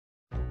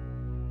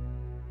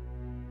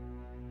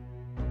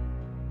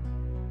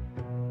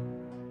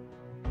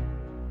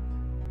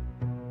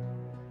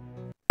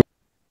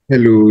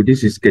Hello,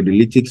 this is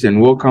Schedulytics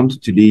and welcome to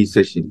today's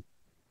session.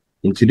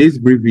 In today's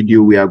brief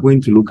video, we are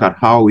going to look at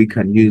how we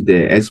can use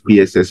the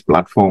SPSS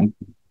platform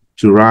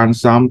to run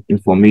some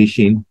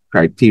information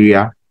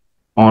criteria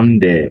on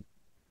the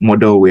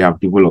model we have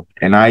developed,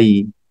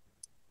 i.e.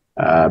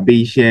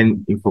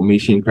 Bayesian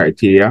Information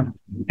Criterion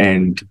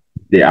and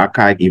the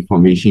Akaike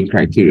Information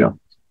Criterion.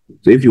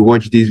 So if you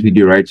watch this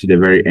video right to the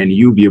very end,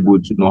 you'll be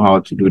able to know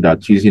how to do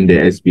that using the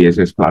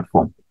SPSS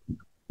platform.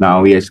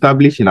 Now, we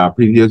established in our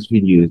previous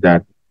videos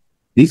that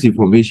these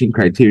information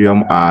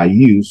criterion are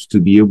used to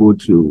be able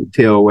to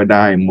tell whether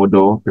a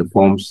model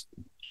performs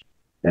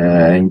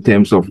in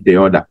terms of the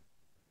other.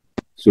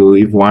 So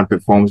if one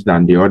performs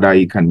than the other,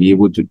 you can be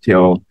able to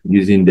tell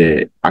using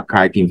the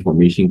Akaike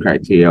Information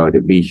Criteria or the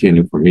Bayesian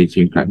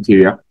Information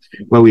Criteria,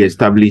 where we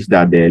establish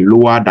that the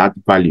lower that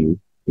value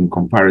in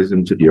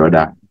comparison to the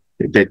other,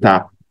 the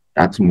better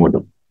that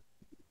model.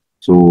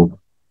 So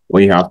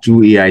when you have two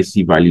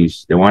AIC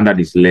values, the one that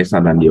is lesser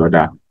than the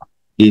other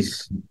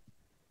is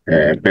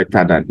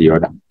better than the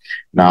other.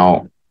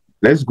 Now,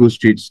 let's go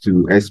straight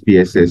to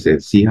SPSS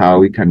and see how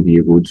we can be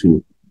able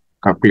to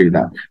calculate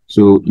that.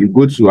 So you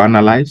go to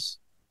Analyze,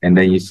 and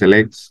then you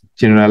select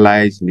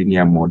Generalized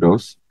Linear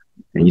Models,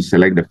 and you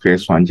select the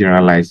first one,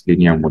 Generalized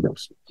Linear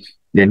Models.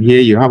 Then here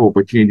you have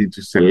opportunity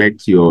to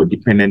select your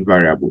dependent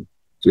variable.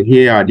 So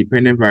here our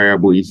dependent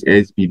variable is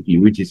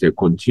SBP, which is a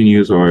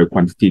continuous or a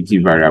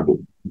quantitative variable.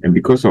 And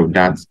because of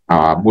that,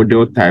 our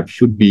model type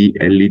should be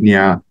a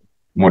linear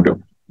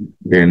model.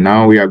 Then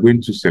now we are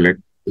going to select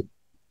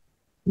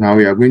our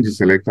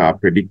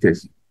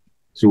predictors.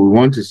 So we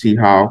want to see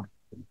how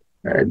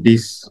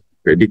these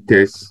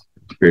predictors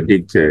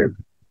predict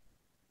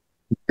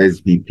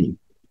SBP.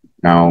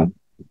 Now,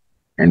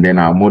 and then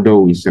our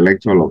model, we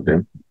select all of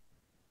them.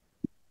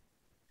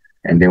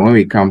 And then when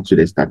we come to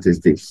the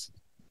statistics,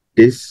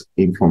 this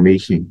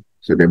information,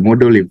 so the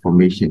model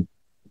information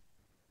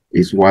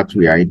is what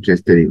we are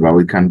interested in, but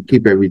we can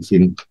keep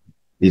everything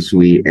this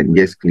way and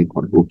just click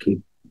on OK.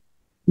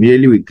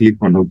 Merely we click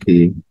on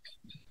OK,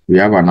 we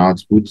have an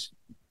output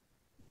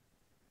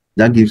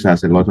that gives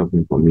us a lot of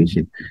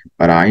information,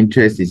 but our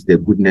interest is the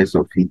goodness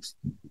of it,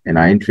 and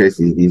our interest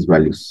is these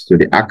values. So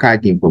the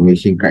Akaike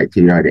Information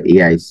Criteria, the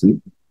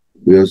AIC,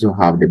 we also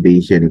have the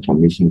Bayesian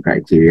Information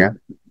Criteria,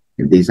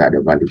 and these are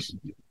the values.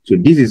 So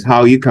this is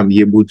how you can be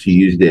able to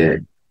use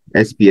the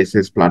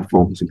SPSS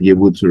platform to be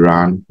able to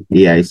run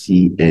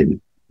AIC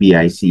and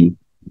BIC. If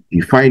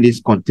you find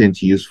this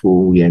content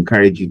useful, we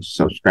encourage you to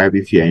subscribe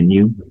if you are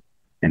new,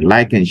 and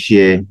like and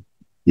share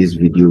this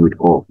video with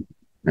all.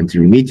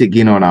 Until we meet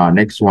again on our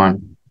next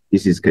one,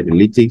 this is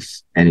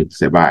Schedulytics, and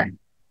it's a bye.